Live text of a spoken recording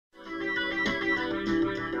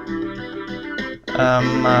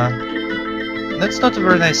That's not a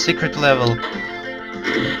very nice secret level.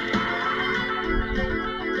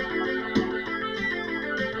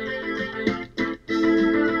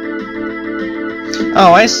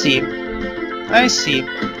 Oh, I see. I see.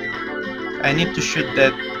 I need to shoot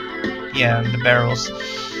that. Yeah, the barrels.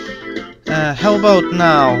 How about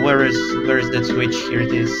now? Where is that switch? Here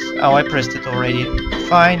it is. Oh, I pressed it already.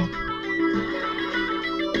 Fine.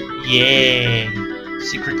 Yay!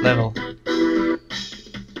 Secret level.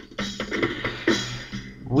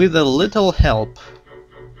 With a little help.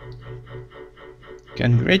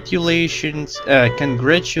 Congratulations,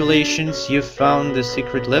 you found the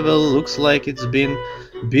secret level. Looks like it's been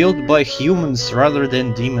built by humans rather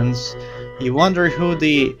than demons. You wonder who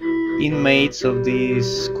the inmates of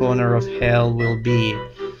this corner of hell will be.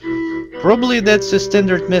 Probably that's a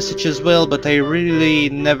standard message as well, but I really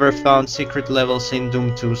never found secret levels in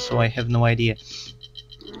Doom 2, so I have no idea.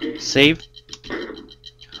 Save?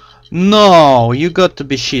 No, you got to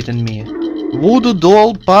be shitting me. Voodoo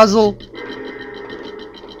doll puzzle?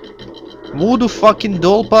 Voodoo fucking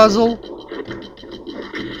doll puzzle?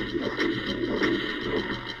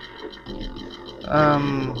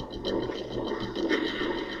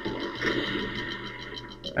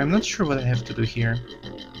 I'm not sure what I have to do here.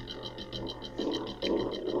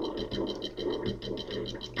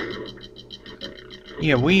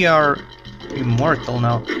 Yeah, we are immortal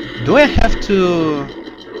now. Do I have to...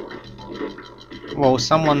 Whoa,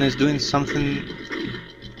 someone is doing something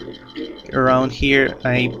around here.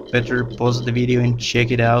 I better pause the video and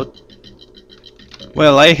check it out.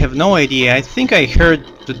 Well, I have no idea. I think I heard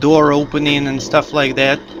the door opening and stuff like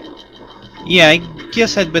that. Yeah, I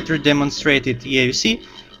guess I'd better demonstrate it. Yeah, you see,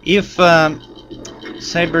 if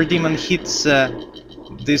Cyberdemon hits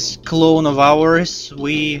this clone of ours,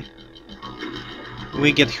 we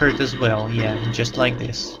get hurt as well. Yeah, just like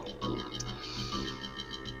this.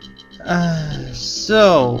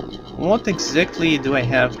 So, what exactly do I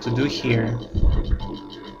have to do here?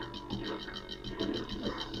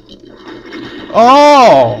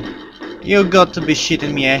 Oh! You got to be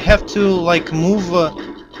shitting me. I have to, like, move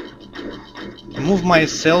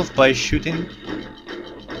myself by shooting?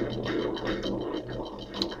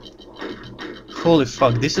 Holy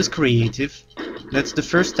fuck, this is creative. That's the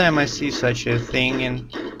first time I see such a thing in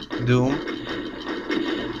Doom.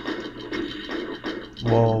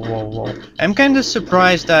 Whoa, whoa, whoa. I'm kinda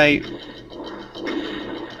surprised I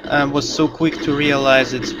was so quick to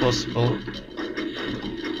realize it's possible.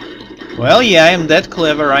 Well, yeah, I'm that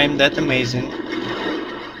clever, I'm that amazing.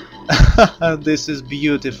 This is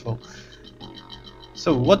beautiful.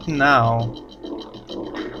 So what now?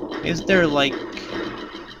 Is there like...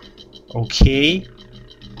 Okay.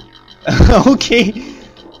 Okay.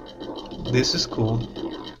 This is cool.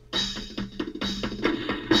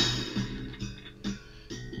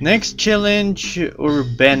 Next challenge,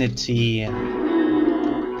 urbanity.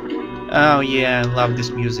 Oh yeah, I love this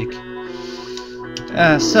music.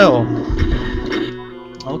 So,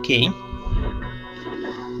 okay.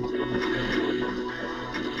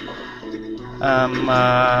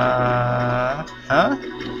 Huh?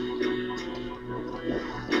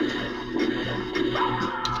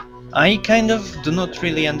 I kind of do not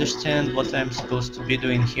really understand what I'm supposed to be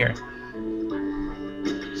doing here.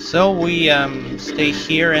 So we stay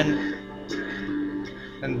here and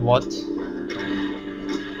what?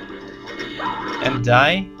 And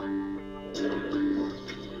die?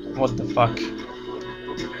 What the fuck?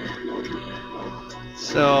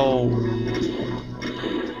 So...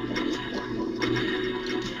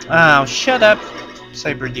 Oh, shut up,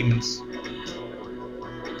 Cyberdemons.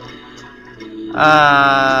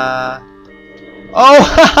 Oh!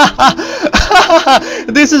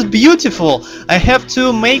 This is beautiful! I have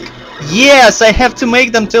to make... Yes, I have to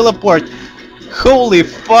make them teleport! Holy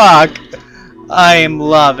fuck! I am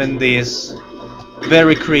loving this.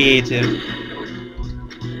 Very creative.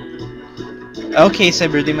 Okay,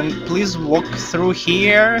 Cyberdemon, please walk through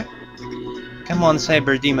here. Come on,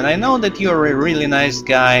 Cyberdemon, I know that you're a really nice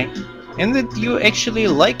guy, and that you actually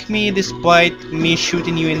like me despite me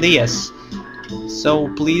shooting you in the ass. So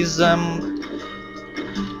please,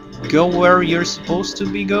 go where you're supposed to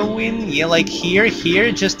be going. Yeah, like here,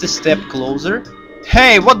 just a step closer.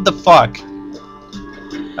 Hey, what the fuck?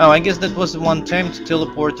 Oh, I guess that was one time to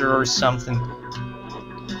teleport her or something.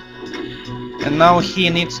 And now he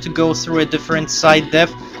needs to go through a different side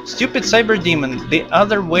depth. Stupid Cyberdemon, the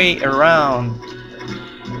other way around.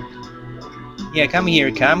 Yeah, come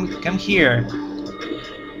here, come here.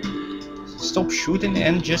 Stop shooting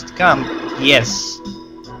and just come. Yes.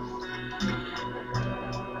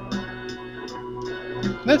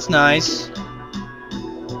 That's nice.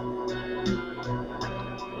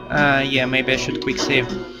 Yeah, maybe I should quick save.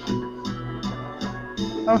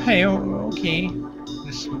 Oh, hey, okay.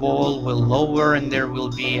 This wall will lower and there will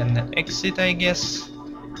be an exit, I guess.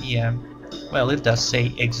 Yeah. Well, it does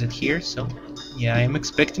say exit here, so yeah, I'm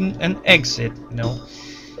expecting an exit,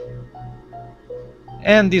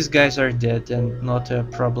 And these guys are dead and not a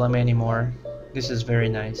problem anymore. This is very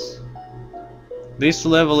nice. This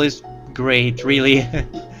level is great, really.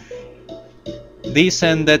 This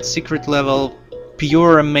and that secret level,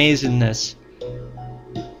 pure amazingness.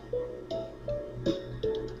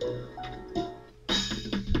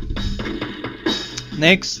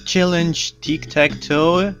 Next challenge,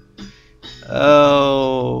 tic-tac-toe.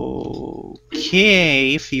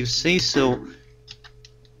 Okay, if you say so.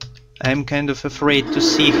 I'm kind of afraid to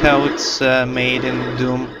see how it's made in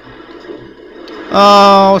Doom.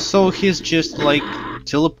 Oh, so he's just like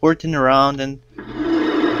teleporting around and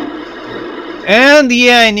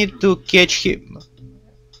yeah, I need to catch him.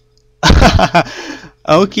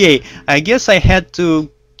 Okay, I guess I had to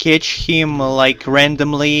catch him like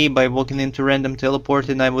randomly by walking into random teleport,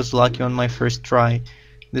 and I was lucky on my first try.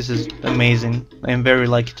 This is amazing. I'm very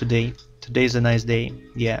lucky today. Today's a nice day.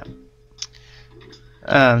 Yeah.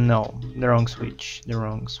 No, the wrong switch. The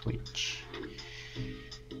wrong switch.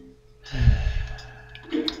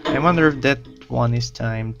 I wonder if that one is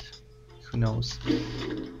timed. Who knows?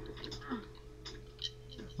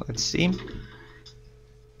 Let's see.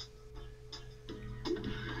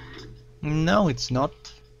 No, it's not.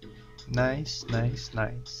 Nice, nice,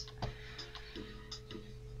 nice.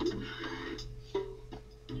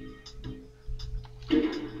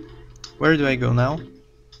 Where do I go now?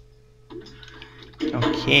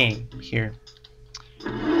 Okay, here.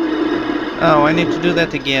 Oh, I need to do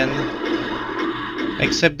that again.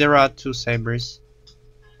 Except there are two cybers.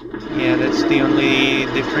 Yeah, that's the only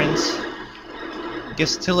difference. I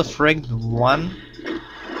guess still a fragged one.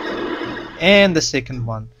 And the second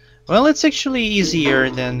one. Well, it's actually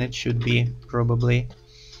easier than it should be, probably.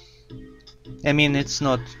 I mean, it's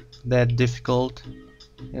not that difficult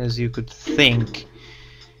as you could think.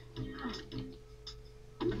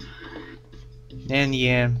 And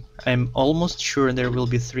yeah, I'm almost sure there will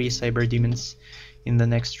be 3 cyber demons in the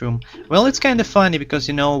next room. Well, it's kind of funny because,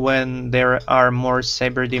 you know, when there are more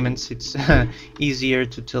cyber demons, it's easier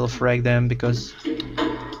to telefrag them because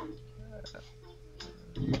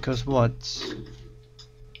what?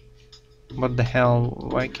 What the hell?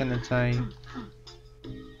 Why cannot I?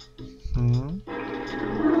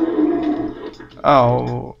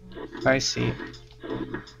 Oh, I see.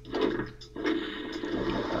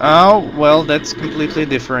 Oh, well, that's completely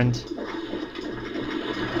different.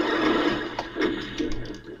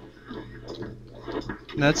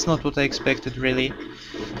 That's not what I expected, really.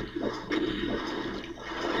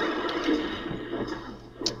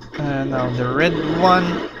 Now the red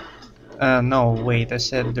one... no, wait, I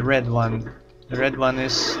said the red one. The red one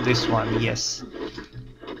is this one, yes.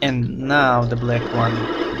 And now the black one.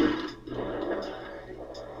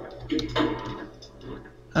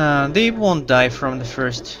 They won't die from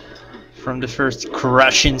the first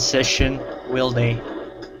crushing session, will they?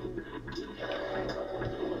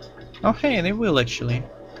 Oh hey, they will actually.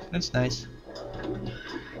 That's nice.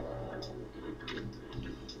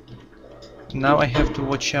 Now I have to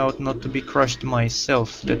watch out not to be crushed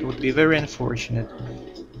myself. That would be very unfortunate.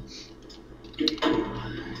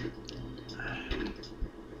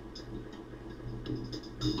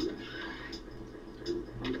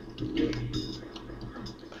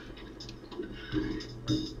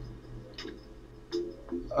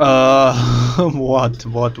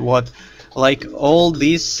 What? Like all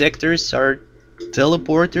these sectors are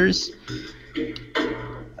teleporters?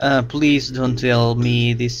 Please don't tell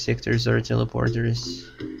me these sectors are teleporters.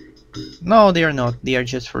 No, they are not. They are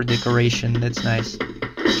just for decoration. That's nice.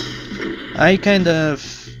 I kind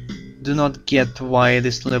of do not get why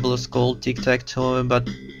this level is called tic-tac-toe, but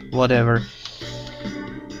whatever.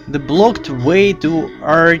 The blocked way to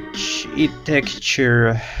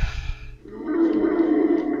architecture.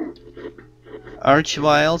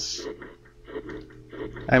 Archviles.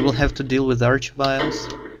 I will have to deal with archviles.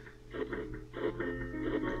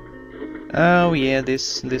 Oh yeah,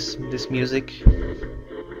 this music.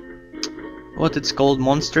 What it's called,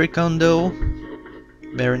 Monster Condo.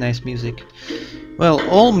 Very nice music. Well,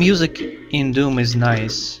 all music in Doom is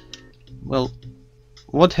nice. Well,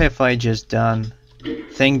 what have I just done?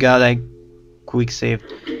 Thank God I quick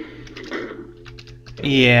saved.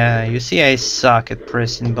 Yeah, you see I suck at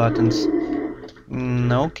pressing buttons.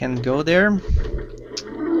 No, can't go there.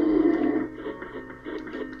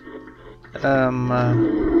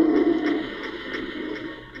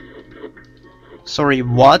 Sorry,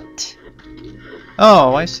 what?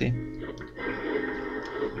 Oh, I see.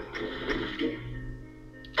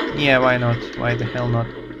 Yeah, why not? Why the hell not?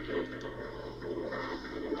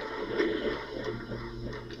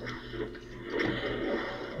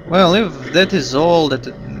 Well, if that is all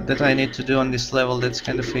that I need to do on this level, that's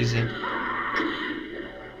kind of easy.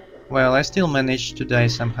 Well, I still managed to die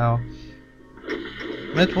somehow.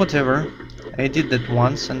 But whatever. I did that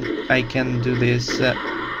once and I can do this.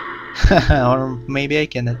 Or maybe I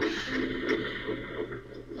cannot.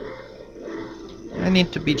 I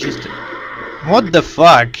need to be just... What the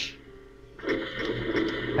fuck?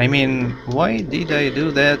 I mean, why did I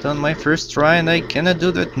do that on my first try and I cannot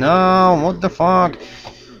do that now? What the fuck?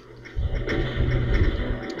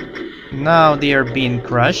 Now they are being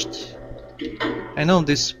crushed. I know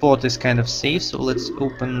this spot is kind of safe, so let's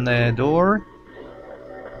open the door.